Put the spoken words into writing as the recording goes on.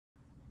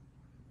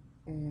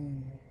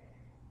Mm.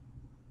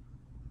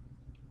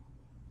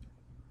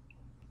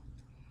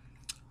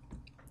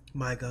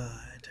 My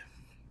God.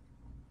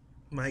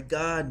 My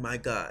God, my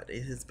God.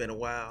 It has been a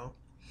while.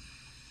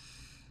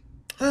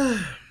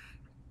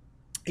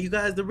 You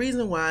guys, the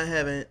reason why I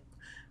haven't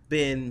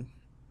been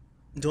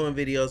doing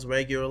videos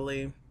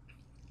regularly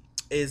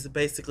is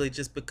basically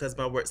just because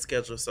my work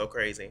schedule is so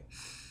crazy.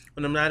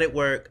 When I'm not at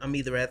work, I'm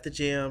either at the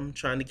gym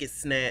trying to get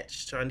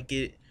snatched, trying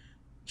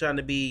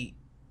to be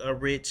a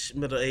rich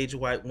middle-aged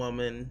white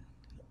woman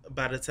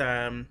by the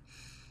time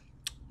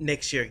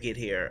next year get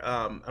here.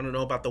 I don't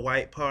know about the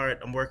white part.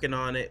 I'm working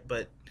on it,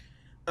 but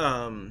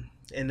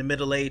in the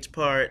middle-aged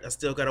part, I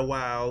still got a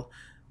while.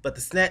 But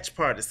the snatch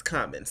part is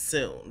coming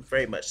soon,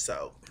 very much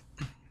so.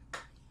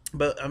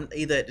 But I'm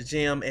either at the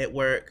gym, at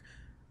work,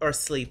 or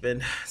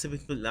sleeping. To be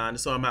completely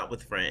honest, so I'm out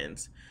with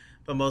friends,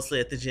 but mostly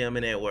at the gym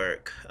and at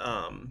work.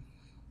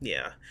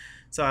 Yeah.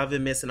 So I've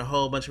been missing a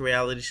whole bunch of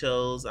reality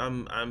shows.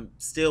 I'm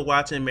still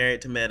watching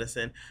Married to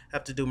Medicine.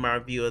 Have to do my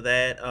review of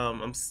that.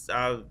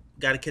 I've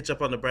got to catch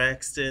up on the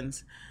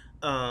Braxtons.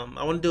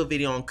 I want to do a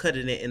video on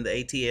cutting it in the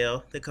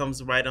ATL that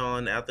comes right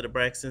on after the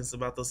Braxtons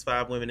about those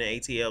five women in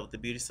ATL with the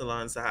beauty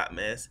salons, a hot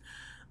mess.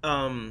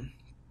 Um,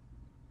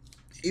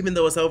 Even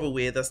though it's over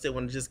with, I still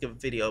want to just give a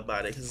video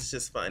about it because it's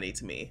just funny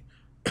to me.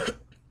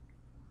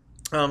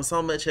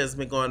 So much has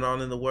been going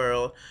on in the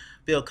world.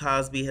 Bill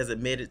Cosby has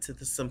admitted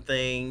to some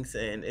things,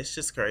 and it's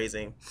just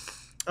crazy.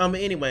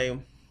 Anyway,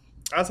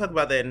 I'll talk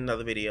about that in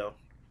another video.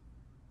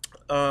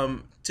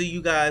 To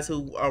you guys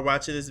who are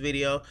watching this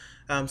video,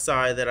 I'm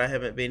sorry that I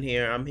haven't been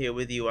here. I'm here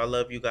with you. I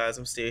love you guys.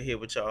 I'm still here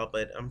with y'all,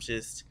 but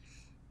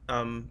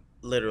I'm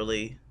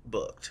literally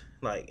booked.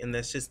 Like, and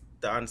that's just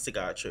the honest to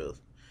God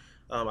truth.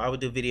 I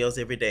would do videos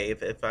every day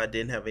if I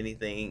didn't have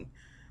anything,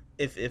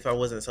 if I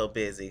wasn't so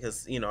busy,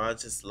 because I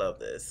just love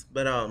this.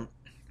 But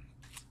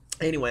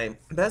anyway,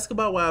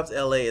 Basketball Wives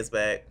LA is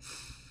back.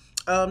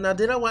 Now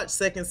did I watch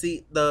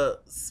the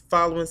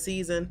following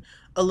season?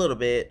 A little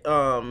bit.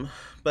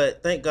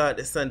 But thank God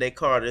that Sunday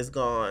Carter is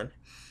gone.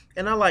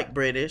 And I like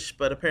British,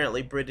 but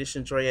apparently British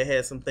and Drea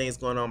had some things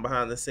going on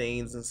behind the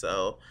scenes, and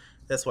so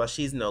that's why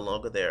she's no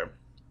longer there.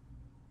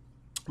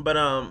 But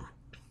I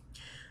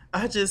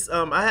have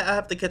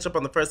to catch up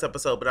on the first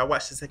episode, but I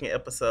watched the second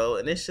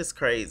episode and it's just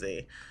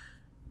crazy.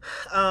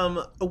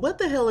 What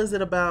the hell is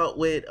it about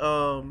with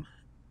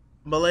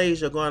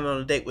Malaysia going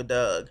on a date with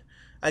Doug?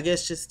 I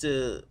guess just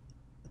to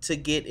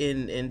get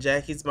in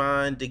Jackie's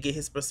mind, to get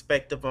his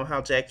perspective on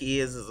how Jackie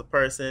is as a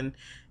person.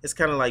 It's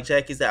kind of like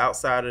Jackie's the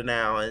outsider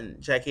now, and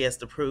Jackie has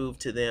to prove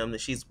to them that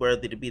she's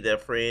worthy to be their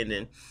friend.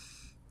 And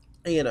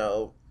you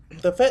know,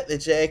 the fact that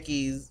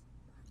Jackie's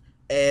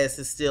ass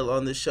is still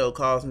on the show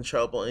causing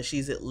trouble, and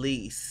she's at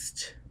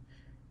least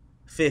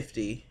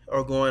 50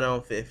 or going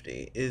on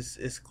 50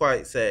 is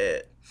quite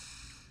sad.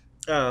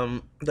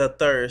 The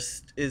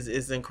thirst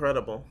is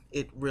incredible.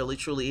 It really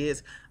truly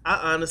is.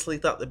 I honestly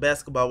thought the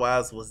Basketball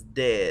Wives was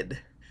dead,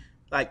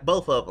 like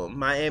both of them,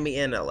 Miami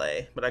and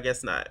LA, but I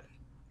guess not.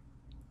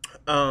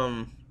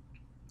 um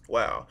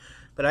wow.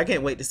 But I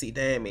can't wait to see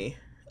Dammy.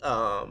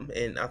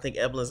 And I think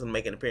Evelyn's gonna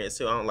make an appearance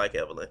too. I don't like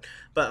Evelyn,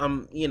 but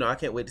I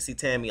can't wait to see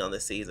Tammy on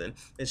this season,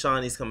 and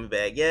Shawnee's coming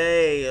back.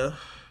 Yay.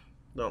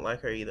 Don't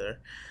like her either.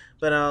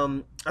 But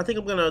I think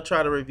I'm gonna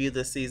try to review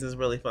this season. It's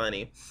really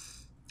funny.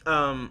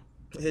 um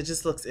it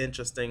just looks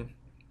interesting.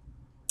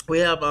 We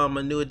have a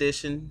new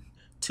addition,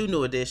 two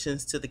new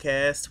additions to the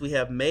cast. We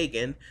have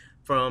Megan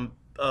from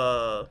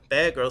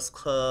Bad Girls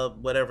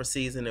Club, whatever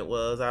season it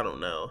was. I don't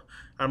know.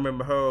 I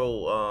remember her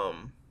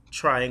old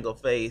triangle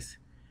face,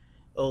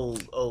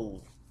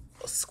 old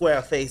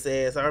square face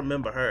ass. I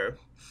remember her.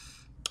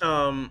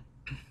 Um,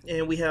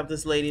 and we have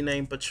this lady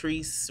named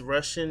Patrice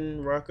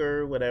Russian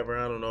Rucker, whatever.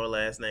 I don't know her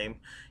last name.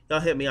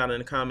 Y'all hit me out in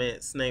the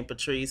comments. Named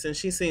Patrice, and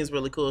she seems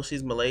really cool.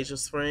 She's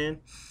Malaysia's friend.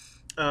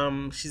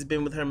 She's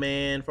been with her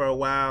man for a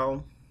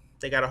while.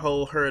 They got a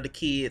whole herd of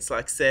kids,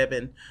 like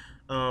seven.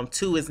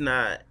 Two is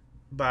not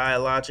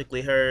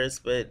biologically hers,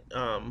 but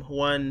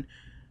one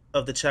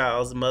of the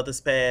child's mother's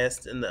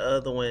passed, and the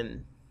other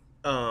one,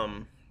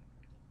 um,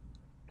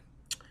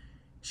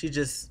 she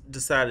just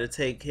decided to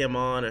take him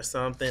on or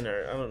something,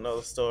 or I don't know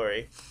the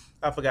story.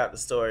 I forgot the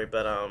story,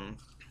 but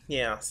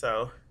yeah.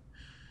 So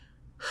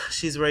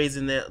she's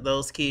raising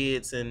those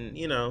kids, and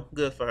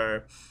good for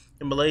her.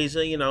 In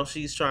Malaysia,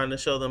 she's trying to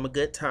show them a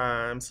good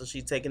time, so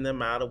she's taking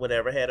them out or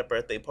whatever, had a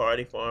birthday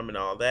party for them and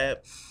all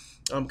that,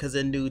 because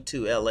they're new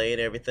to LA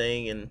and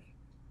everything, and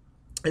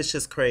it's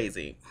just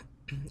crazy.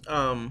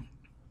 Um,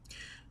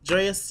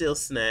 Drea's still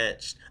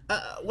snatched.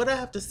 What I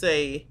have to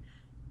say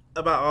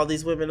about all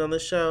these women on the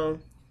show,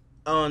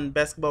 on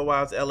Basketball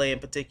Wives LA in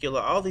particular,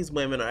 all these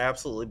women are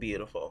absolutely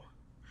beautiful.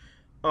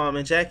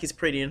 And Jackie's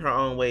pretty in her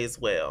own way as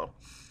well.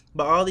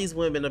 But all these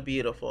women are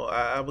beautiful.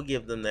 I will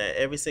give them that.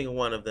 Every single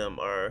one of them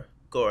are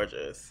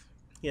gorgeous.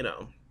 You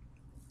know.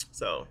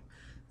 So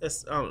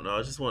that's, I don't know.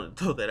 I just want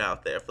to throw that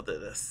out there for the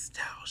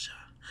nostalgia.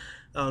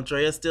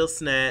 Drea still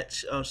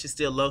snatch. She's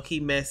still low key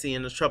messy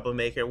and a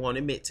troublemaker. Won't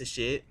admit to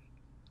shit.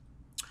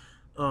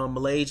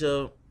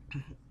 Malaysia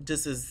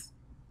just is.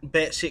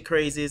 batshit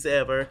crazy as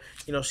ever.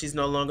 You know, she's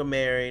no longer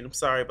married. I'm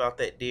sorry about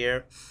that,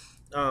 dear.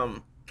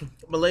 Um,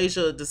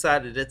 Malaysia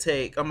decided to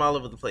take. I'm all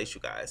over the place,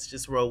 you guys.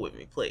 Just roll with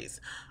me, please.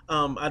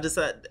 I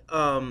decided.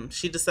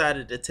 She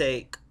decided to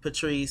take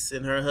Patrice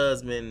and her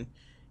husband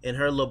and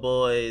her little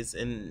boys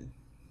and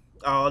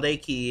all their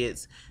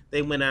kids.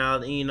 They went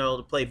out, and,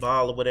 to play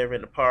ball or whatever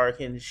in the park,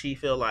 and she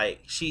feel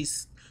like she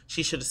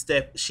should have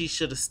stepped. She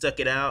should have stuck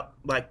it out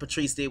like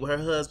Patrice did with her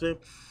husband.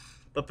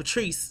 But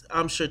Patrice,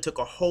 I'm sure, took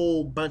a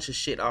whole bunch of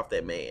shit off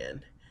that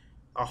man,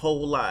 a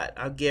whole lot.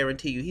 I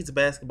guarantee you, he's a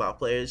basketball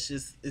player.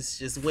 It's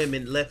just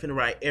women left and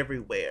right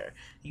everywhere.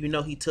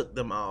 He took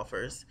them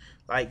offers.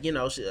 Like,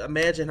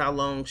 imagine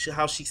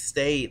how she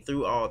stayed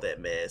through all that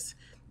mess.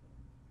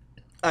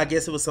 I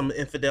guess it was some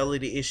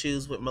infidelity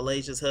issues with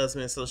Malaysia's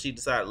husband, so she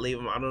decided to leave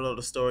him. I don't know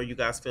the story. You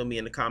guys fill me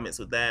in the comments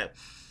with that.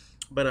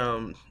 But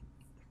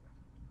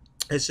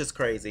it's just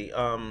crazy.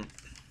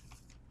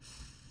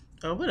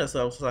 What else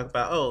I was talking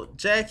about? Oh,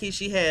 Jackie,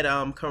 she had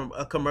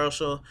a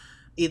commercial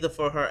either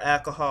for her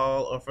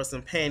alcohol or for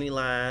some panty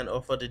line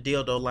or for the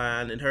dildo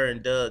line, and her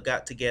and Doug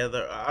got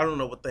together. I don't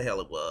know what the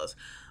hell it was.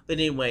 But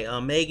anyway,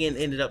 Megan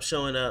ended up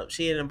showing up.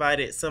 She had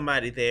invited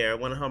somebody there,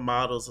 one of her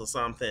models or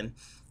something.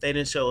 They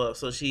didn't show up,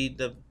 so she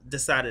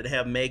decided to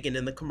have Megan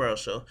in the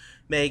commercial.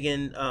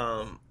 Megan,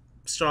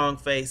 strong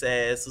face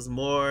ass, was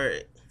more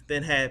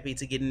than happy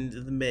to get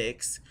into the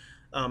mix.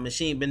 And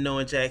she ain't been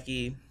knowing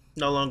Jackie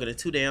no longer than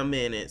 2 damn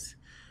minutes.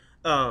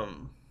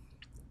 Um,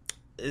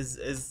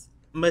 as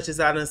much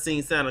as I done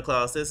seen Santa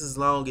Claus, that's as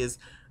long as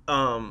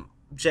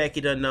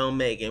Jackie done known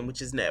Megan,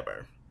 which is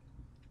never.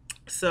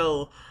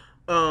 So,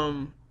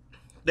 um,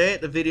 they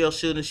at the video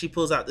shooting. She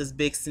pulls out this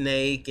big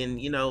snake,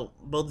 and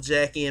both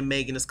Jackie and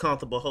Megan is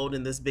comfortable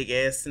holding this big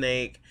ass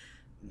snake.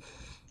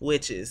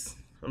 Witches,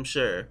 I'm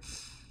sure.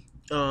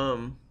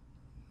 Um,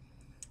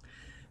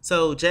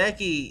 so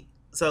Jackie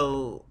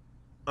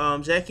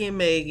and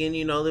Megan,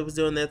 they was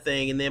doing their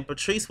thing, and then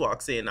Patrice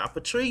walks in. Now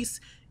Patrice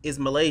is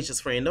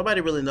Malaysia's friend.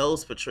 Nobody really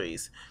knows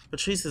Patrice.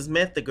 Patrice has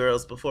met the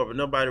girls before, but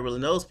nobody really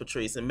knows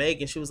Patrice. And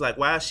Megan, she was like,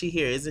 "Why is she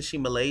here? Isn't she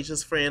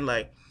Malaysia's friend?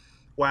 Like,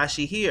 why is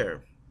she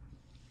here?"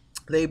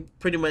 They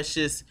pretty much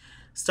just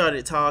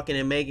started talking,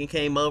 and Megan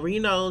came over,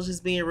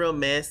 just being real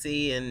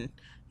messy, and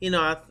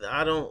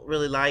I don't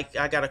really like.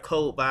 I got a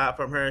cold vibe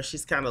from her.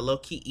 She's kind of low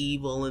key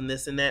evil and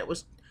this and that.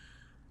 Which,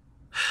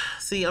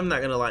 see, I'm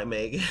not gonna like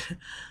Megan.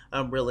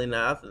 I'm really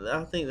not.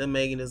 I think that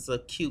Megan is a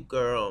cute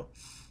girl.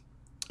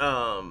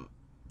 Um,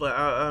 but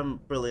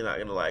I'm really not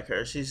gonna like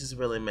her. She's just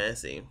really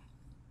messy.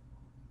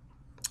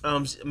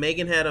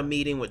 Megan had a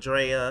meeting with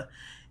Drea,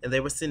 and they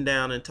were sitting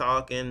down and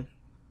talking.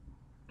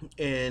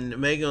 And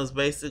Megan was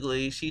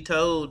basically, she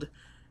told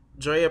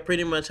Drea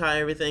pretty much how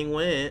everything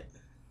went,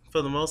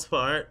 for the most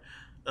part.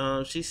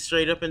 She's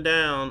straight up and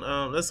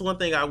down. That's one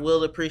thing I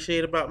will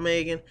appreciate about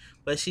Megan,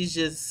 but she's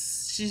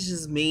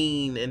just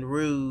mean and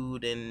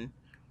rude and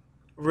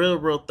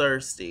real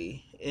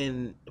thirsty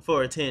and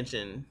for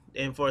attention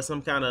and for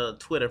some kind of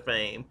Twitter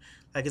fame.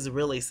 Like, it's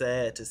really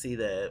sad to see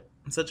that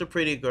such a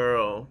pretty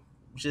girl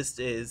just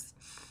is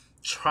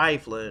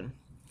trifling.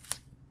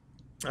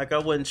 Like, I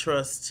wouldn't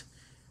trust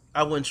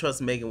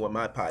Megan with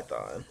my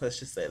python. Let's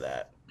just say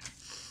that.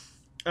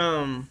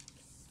 Um,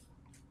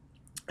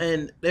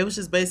 and they was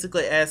just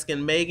basically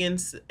asking. Megan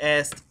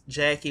asked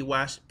Jackie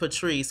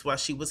Patrice why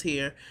she was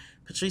here.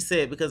 Patrice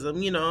said because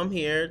I'm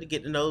here to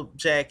get to know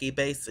Jackie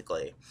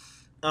basically.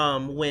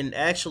 When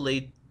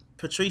actually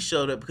Patrice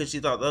showed up because she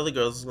thought the other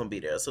girls was gonna be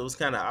there, so it was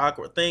kind of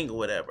awkward thing or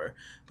whatever.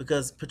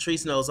 Because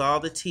Patrice knows all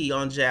the tea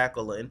on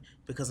Jacqueline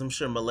because I'm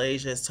sure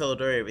Malaysia has told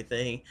her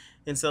everything,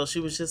 and so she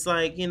was just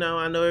like, I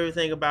know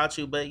everything about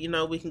you, but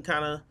we can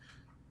kind of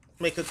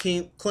make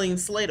a clean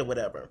slate or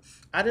whatever.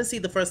 I didn't see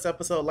the first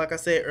episode, like I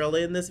said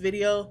earlier in this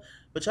video,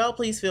 but y'all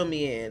please fill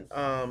me in.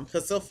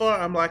 Because so far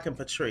I'm liking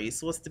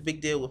Patrice. What's the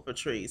big deal with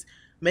Patrice?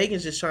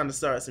 Megan's just trying to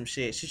start some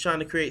shit. She's trying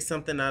to create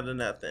something out of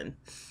nothing.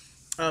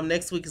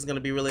 Next week is gonna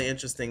be really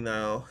interesting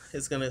though.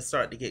 It's gonna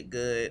start to get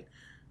good.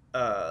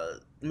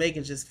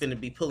 Megan's just finna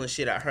be pulling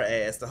shit out her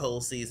ass the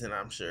whole season,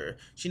 I'm sure.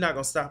 She's not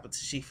gonna stop until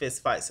she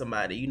fist fight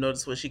somebody. You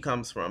notice where she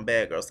comes from,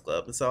 Bad Girls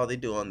Club. That's all they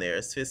do on there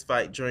is fist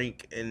fight,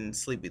 drink, and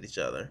sleep with each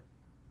other.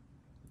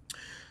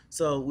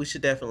 So we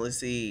should definitely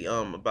see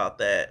about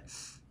that.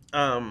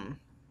 Um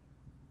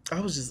I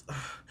was just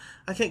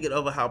I can't get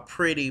over how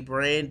pretty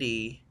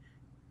Brandy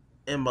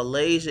and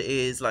Malaysia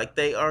is. Like,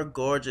 they are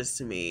gorgeous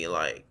to me.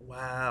 Like,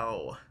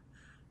 wow.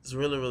 It's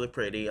really, really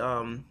pretty.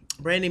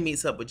 Brandy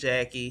meets up with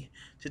Jackie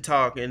to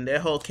talk, and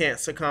that whole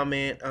cancer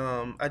comment.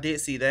 I did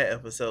see that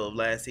episode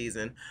last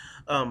season.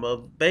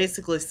 Of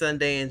basically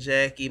Sunday and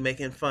Jackie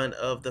making fun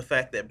of the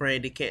fact that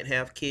Brandy can't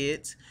have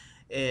kids,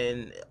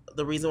 and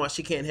the reason why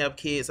she can't have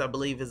kids, I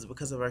believe, is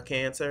because of her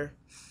cancer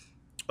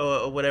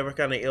or whatever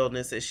kind of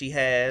illness that she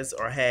has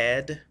or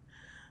had.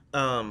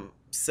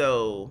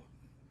 So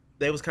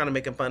they was kind of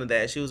making fun of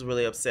that. She was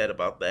really upset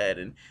about that,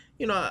 and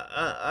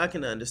I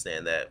can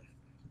understand that.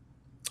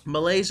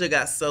 Malaysia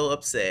got so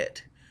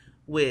upset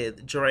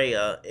with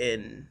Drea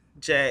and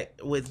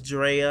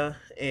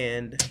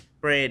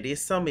Brandy.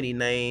 It's so many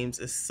names.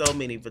 It's so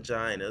many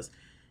vaginas.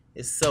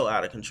 It's so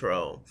out of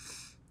control.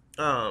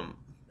 Um,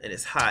 and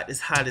it's hot. It's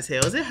hot as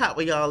hell. Is it hot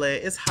where y'all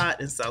at? It's hot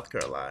in South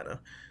Carolina.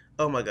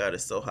 Oh my God,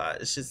 it's so hot.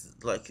 It's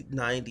just like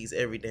 90s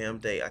every damn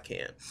day. I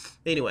can't.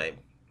 Anyway,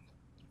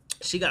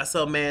 she got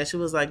so mad. She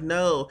was like,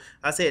 "No,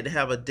 I said to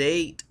have a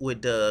date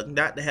with Doug,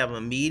 not to have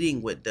a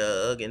meeting with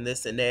Doug, and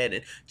this and that."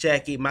 And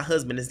Jackie, my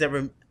husband has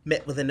never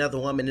met with another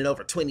woman in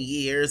over 20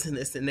 years, and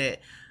this and that.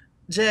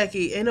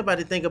 Jackie, ain't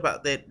nobody think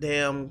about that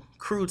damn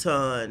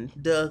crouton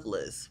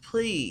Douglas.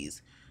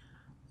 Please.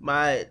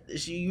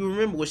 You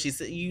remember what she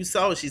said? You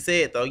saw what she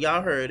said, though.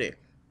 Y'all heard it.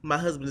 My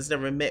husband has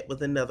never met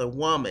with another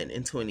woman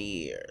in 20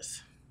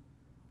 years.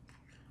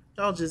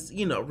 Y'all just,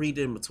 read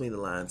it in between the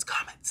lines.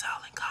 Comments,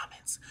 all in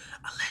comments.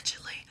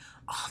 Allegedly.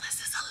 All this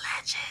is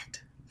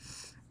alleged.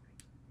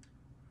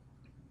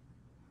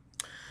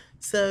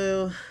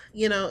 So,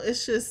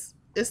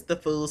 it's the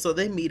fool. So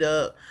they meet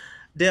up.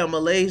 Damn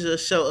Malaysia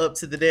show up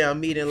to the damn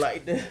meeting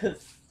like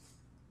this.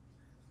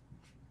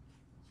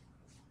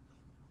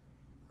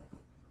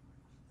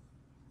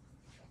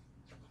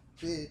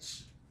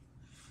 Bitch.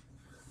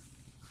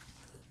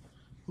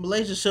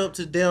 Malaysia show up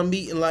to the damn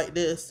meeting like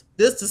this.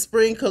 This the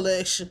spring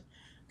collection.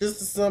 This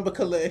the summer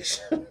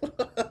collection.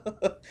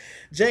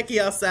 Jackie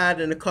outside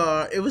in the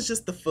car. It was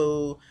just the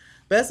fool.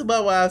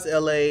 Basketball Wives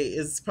LA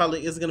is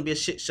gonna be a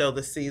shit show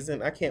this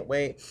season. I can't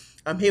wait.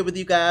 I'm here with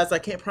you guys. I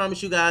can't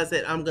promise you guys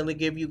that I'm gonna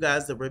give you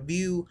guys a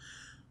review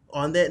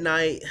on that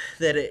night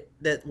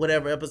that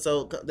whatever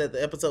episode that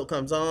the episode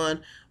comes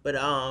on, but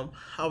I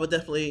would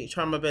definitely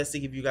try my best to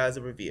give you guys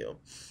a review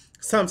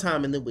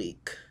sometime in the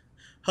week.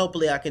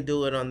 Hopefully I can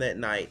do it on that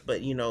night,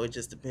 but it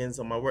just depends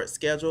on my work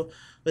schedule.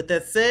 With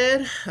that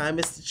said, I'm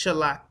Mr.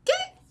 Chalaki.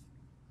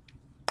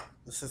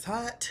 This is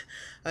hot.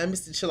 I'm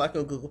Mr. Chalaki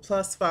on Google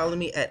Plus. Follow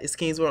me at It's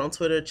Kingsworld on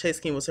Twitter. Chase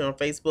King was here on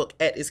Facebook.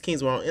 At It's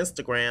Kingsworld on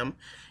Instagram,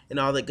 and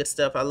all that good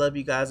stuff. I love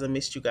you guys. I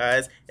missed you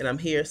guys, and I'm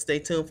here. Stay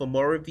tuned for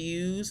more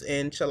reviews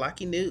and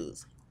Chalaki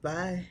news.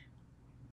 Bye.